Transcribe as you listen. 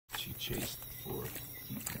she chased for.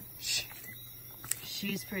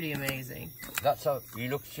 She's pretty amazing. That's how she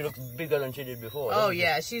looks bigger than she did before. Oh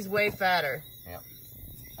yeah, she's way fatter. Yeah.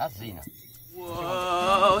 That's Zena.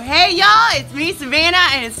 Whoa, hey y'all, it's me, Savannah,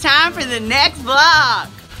 and it's time for the next vlog.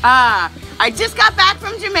 I just got back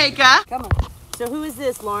from Jamaica. Come on. So who is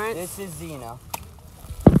this, Lawrence? This is Zena.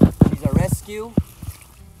 She's a rescue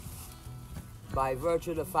by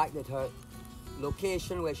virtue of the fact that her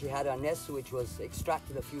location where she had her nest, which was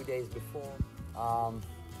extracted a few days before,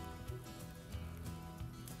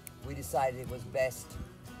 we decided it was best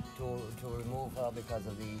to remove her because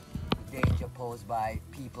of the danger posed by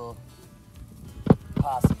people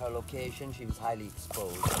passing her location. She was highly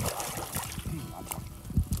exposed.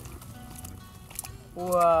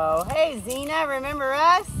 Whoa, hey Zena, remember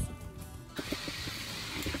us?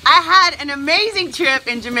 I had an amazing trip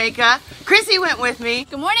in Jamaica. Chrissy went with me.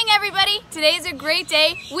 Good morning, everybody. Today's a great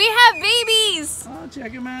day. We have babies. Oh,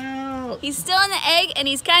 check him out. He's still in the egg and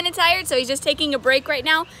he's kind of tired, so he's just taking a break right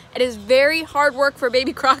now. It is very hard work for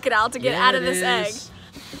baby crocodile to get out of this egg.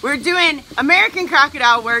 We're doing American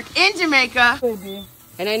crocodile work in Jamaica. Baby.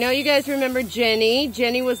 And I know you guys remember Jenny.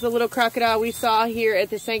 Jenny was the little crocodile we saw here at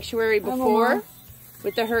the sanctuary before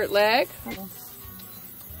with the hurt leg. You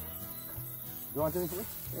want anything?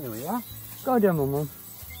 There we are. Go down, Mama.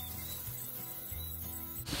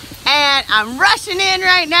 And I'm rushing in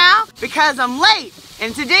right now because I'm late.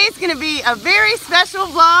 And today's gonna be a very special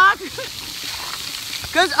vlog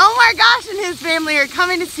because Omar Gosh and his family are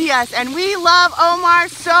coming to see us, and we love Omar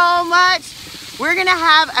so much. We're gonna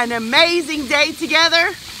have an amazing day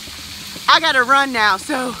together. I gotta run now,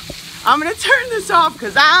 so I'm gonna turn this off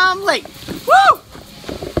because I'm late. Woo!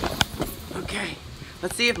 Okay,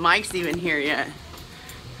 let's see if Mike's even here yet.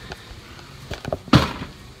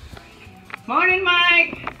 Morning,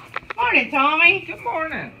 Mike. Morning, Tommy. Good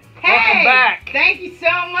morning. Hey, welcome back. Thank you so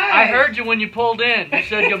much. I heard you when you pulled in. You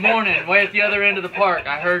said good morning way at the other end of the park.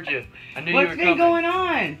 I heard you. I knew you were coming. What's been going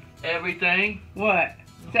on? Everything. What?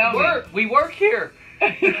 Tell me. We work here.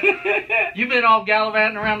 You've been all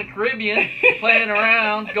gallivanting around the Caribbean, playing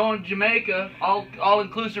around, going to Jamaica,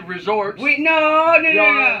 all-inclusive resorts. No.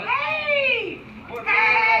 Hey!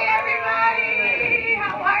 Hey, everybody!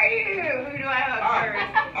 How are you? Who do I hug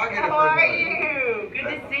first? How are you? Good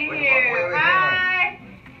to see you. Hi.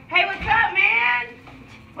 Hey, what's up, man?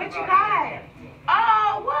 What you got?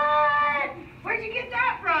 Oh, what? Where'd you get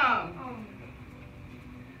that from?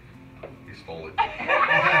 He stole it.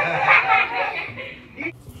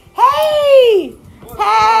 Hey!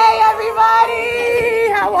 Hey, everybody!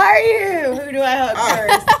 How are you? Who do I hug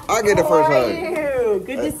first? I'll get the first hug. How are you?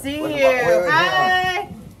 Good to see you. Hi.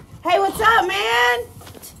 Hey, what's up, man?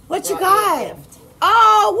 What you got?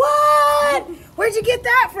 Oh, what? Where'd you get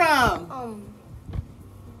that from?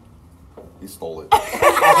 He stole it. I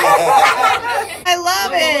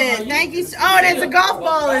love it. Thank you. Oh, and there's a golf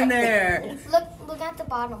ball in there. Look at the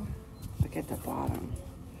bottom. Look at the bottom.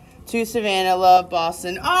 To Savannah, love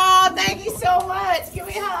Boston. Oh, thank you so much. Give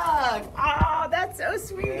me a hug. Oh, that's so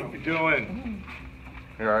sweet. What you doing?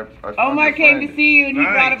 Here, Omar came to see you, and he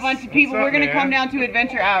brought a Nice. bunch of people. What's up, We're going to man? come down to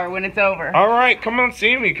Adventure Hour when it's over. All right, come on,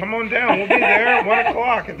 see me. Come on down. We'll be there at 1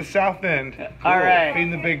 o'clock at the south end. All right.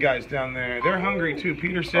 Feeding the big guys down there. They're hungry too.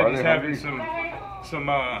 Peter said he's having some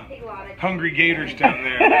hungry gators down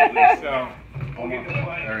there. So.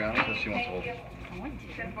 Ariana says she wants to hold.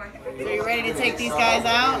 So you ready to take these guys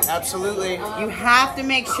out? Absolutely. You have to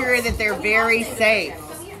make sure that they're very safe.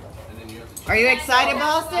 Are you excited,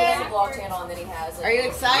 Boston? Vlog channel, and then he has Are you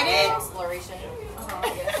excited? exploration.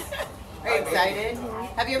 Are you excited?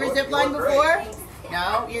 Have you ever ziplined before?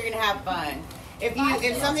 No? You're going to have fun.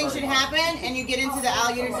 If something should happen and you get into the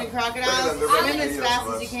alligators and crocodiles, swim as fast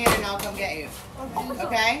as you can and I'll come get you.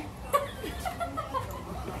 Okay?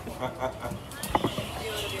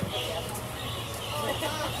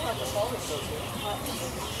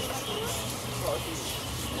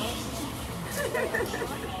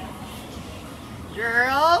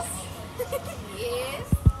 Girls? Yes.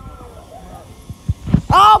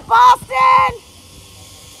 Oh, Boston!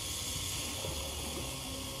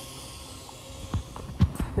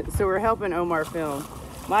 So we're helping Omar film.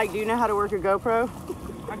 Mike, do you know how to work a GoPro?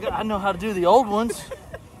 I know how to do the old ones.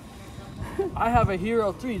 I have a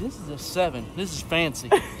Hero 3. This is a 7. This is fancy.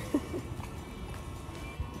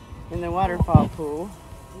 In the waterfall pool.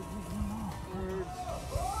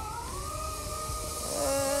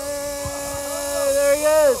 There he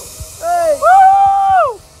is. Hey.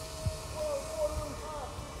 Woo!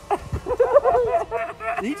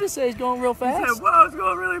 Did he just say he's going real fast? He said, whoa, it's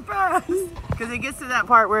going really fast. Because it gets to that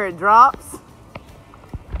part where it drops.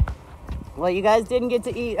 Well, you guys didn't get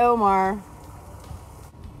to eat Omar.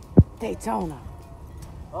 Daytona.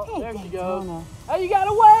 Oh, Hey, there she Daytona. goes. Oh, you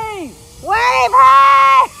gotta wave! Wave,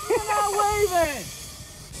 hi! You're not waving!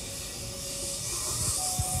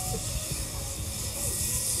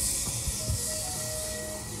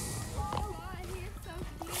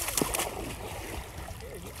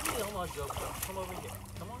 Come over here.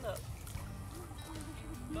 Come on up.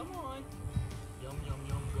 Come on. Yum, yum,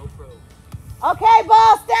 yum, GoPro. Okay,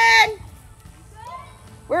 Boston.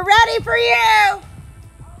 We're ready for you.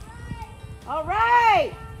 All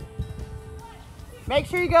right. Make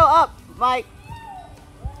sure you go up, Mike.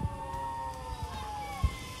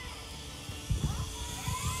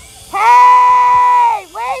 Hey,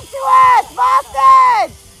 wave to us,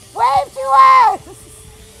 Boston. Wave to us.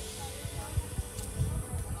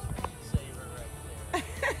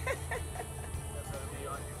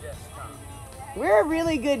 We're a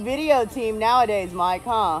really good video team nowadays, Mike,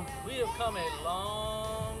 huh? We have come a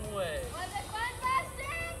long way. Was it fun,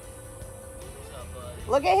 Boston? What's up, buddy?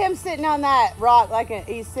 Look at him sitting on that rock like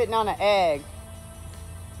he's sitting on an egg.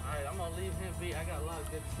 All right, I'm gonna leave him be. I got a lot of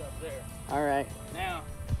good stuff there. All right. Now,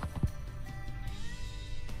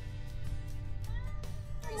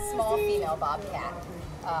 Small female bobcat.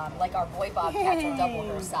 Like our boy bobcats are double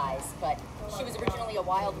her size, but she was originally a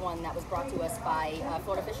wild one that was brought to us by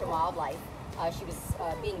Florida Fish and Wildlife. She was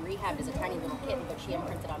being rehabbed as a tiny little kitten, but she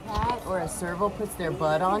imprinted on people. Or a serval puts their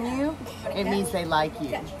butt on you, it means they like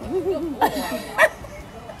you.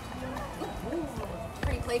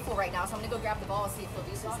 Pretty playful right now, so I'm gonna go grab the ball and see if he'll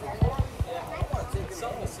do some stuff.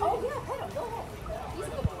 Oh yeah, pet him, go ahead. He's a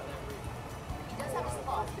good boy. He does have his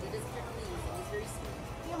claws, but he doesn't get leaves, and he's very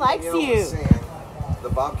sweet. He likes You know, you. saying, the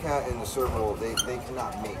bobcat and the serval, they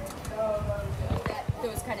cannot mate.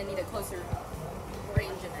 Those kind of need a closer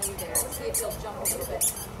range of view there. See if he'll jump a little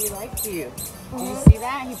bit. He likes you. Do you see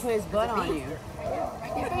that? He put his butt on you. I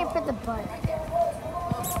think I put the butt.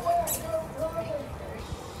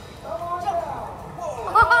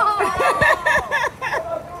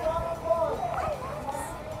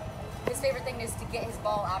 His favorite thing is to get his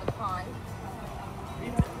ball out of the pond. Can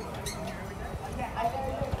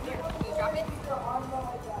you drop it?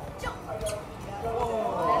 Jump! That is,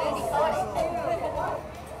 he caught it.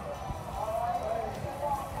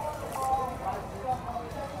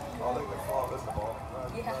 Oh, they can fall. That's the ball.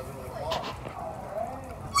 Yeah.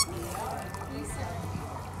 He's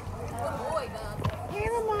good boy, Bob. Hey,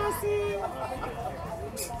 Lamasi.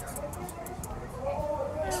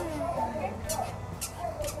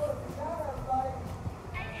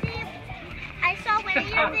 I saw one of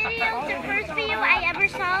your videos. The first video I ever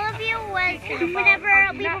saw of you was whenever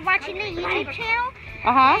we were watching the YouTube channel.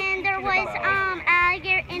 And there was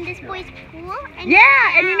alligator in this boy's pool. And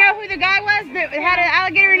Yeah, and you know who the guy was that had an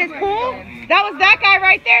alligator in his pool? That was that guy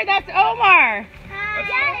right there. That's Omar.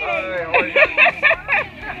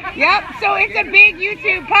 Yep, so it's a big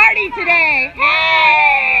YouTube party today.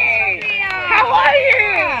 Hey! How are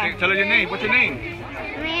you? Tell her your name. What's your name?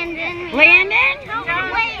 Landon. Landon?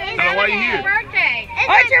 Wait, is Tell her why you're here. birthday?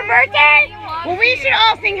 Oh, it's your birthday? Well, we should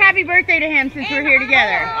all sing happy birthday to him since we're here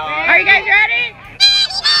together. Are you guys ready?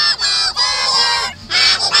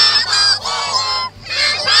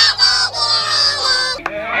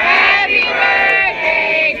 Happy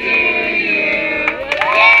birthday to you.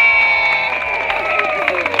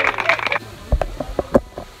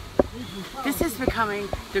 Yay! This is becoming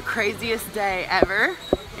the craziest day ever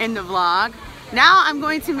in the vlog. Now I'm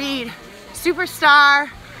going to meet superstar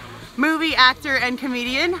movie actor and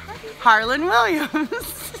comedian Harland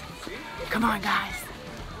Williams. Come on, guys.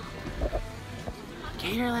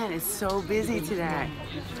 Gatorland is so busy today.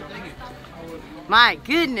 My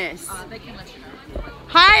goodness.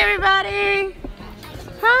 Hi, everybody.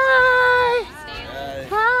 Hi.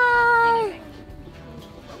 Hi.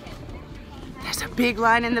 There's a big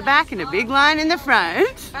line in the back and a big line in the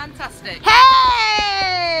front. Fantastic.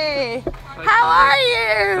 Hey! How are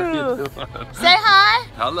you? Say hi.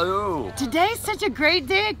 Hello. Today's such a great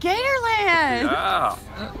day at Gatorland. Yeah.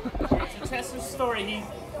 To test his story,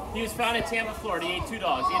 he was found in Tampa, Florida. He ate 2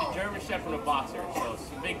 dogs. He ate a German Shepherd and a boxer. So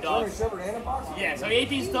some big dogs. German Shepherd and a boxer? Yeah, so he ate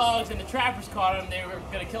these dogs and the trappers caught him. They were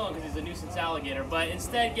going to kill him because he's a nuisance alligator. But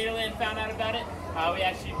instead, Gatorland found out about it. We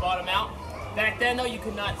actually bought him out. Back then, though, you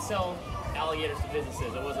could not sell alligators to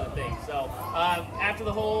businesses. It wasn't a thing. So after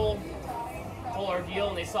the whole ordeal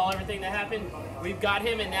and they saw everything that happened, we've got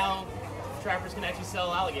him, and now trappers can actually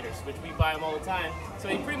sell alligators, which we buy them all the time. So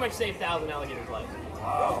he pretty much saved 1,000 alligators' lives.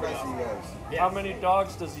 Wow. Nice, you guys. Yeah. How many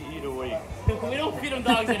dogs does he eat a week? We don't feed him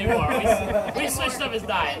dogs anymore. We switched up his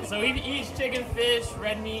diet. So he eats chicken, fish,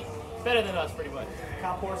 red meat. Better than us, pretty much.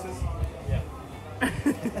 Cop horses. Yeah.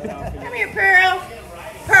 Come here, Pearl.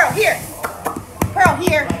 Pearl, here. Pearl,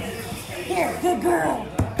 here. Here, good girl.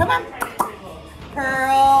 Come on.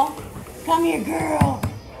 Pearl. Come here, girl.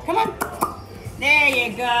 Come on. There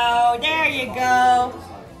you go. There you go.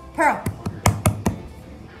 Pearl.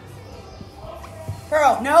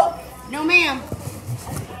 Pearl. No. No, ma'am.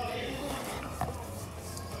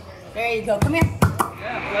 There you go. Come here.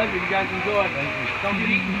 Yeah, pleasure. You guys enjoy. Thank you. Don't get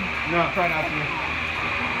eaten. No, try not to.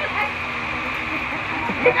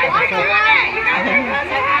 You guys are doing it. You guys are doing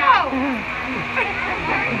it.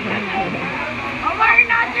 Omar, you're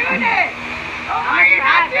not doing it. Omar, you're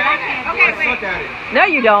not doing it. Okay, wait. Look at it. No,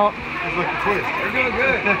 you don't. Let's look at twist. You're doing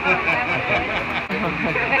good.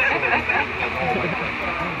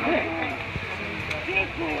 Big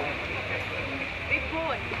boy. Big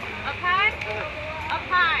boy. Up high. Up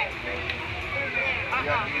high.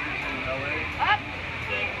 Up.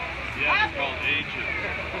 Yeah, it's called ages.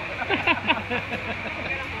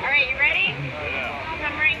 All right, you ready? Yeah.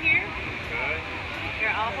 Come right here. Okay. Here,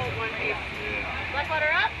 I'll hold one for you. Yeah. Left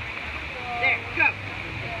letter up. There, go.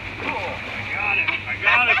 Oh, I got it. I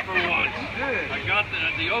got it for once. I got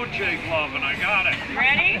the OJ glove and I got it.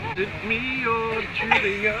 Ready? Is it me or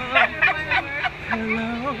Julia?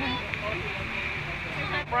 Hello.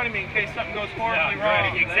 In front of me in case something goes horribly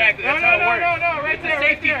wrong. Exactly. No, That's how it works. no, right It's there. a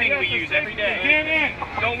safety right there. thing we That's a use every safety day. thing. Get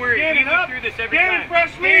in. Don't worry. Get We it go up. through this every Get time. in,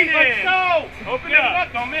 fresh meat. Get Let's in. go. Open Get it it up.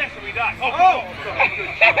 up. Don't miss or we die. Oh.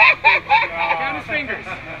 Count his fingers.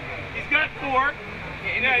 He's got 4.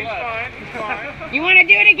 Yeah, he's fine. He's fine. You want to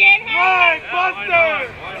do it again, Right, Why Buster. not?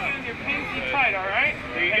 Get your pinky tight, all right?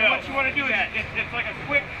 There you and go. what you want to do is it's like a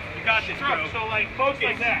quick stroke. So like Focus.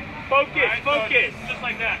 like that. Focus. All right, so Focus. just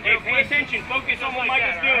like that. Hey, pay attention. Focus on what Mike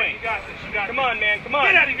is All right? doing. You got this. You got Come this. on, man. Come on.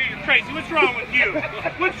 Get out of here, you're crazy. What's wrong with you?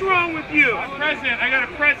 What's wrong with you? A present. I got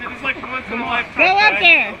a present. It's like once in a lifetime. Go up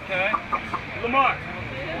there. Okay. Lamar.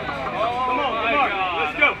 Come on, Lamar.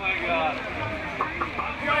 Let's go. Oh my God.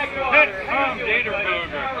 Hey, Gator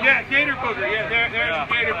Booger. yeah, Gator Booger. Yeah, there's a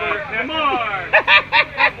Gator Booger. Lamar.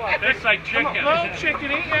 That's like chicken. Little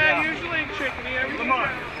chickeny. Yeah, usually chickeny. Lamar.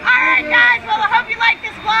 All right, guys. Well, I hope you liked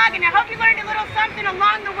this vlog, and I hope you learned a little something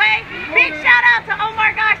along the way. Big shout out to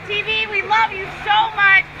OmargoshTV. We love you so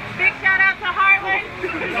much. Big shout out to Harland.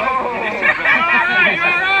 All right, you're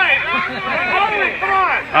all right. Come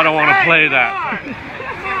on. I don't want to play that.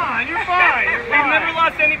 Come on, you're fine. You're We've fine. never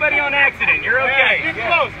lost anybody on accident. You're Yeah, okay. get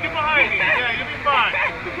close. Get behind me. Yeah, you'll be fine.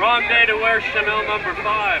 Wrong day to wear Chanel number 5.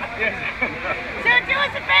 So do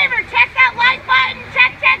us a favor. Check that like button. Check.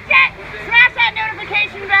 Smash that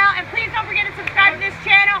notification bell. And please don't forget to subscribe to this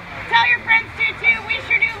channel. Tell your friends to too.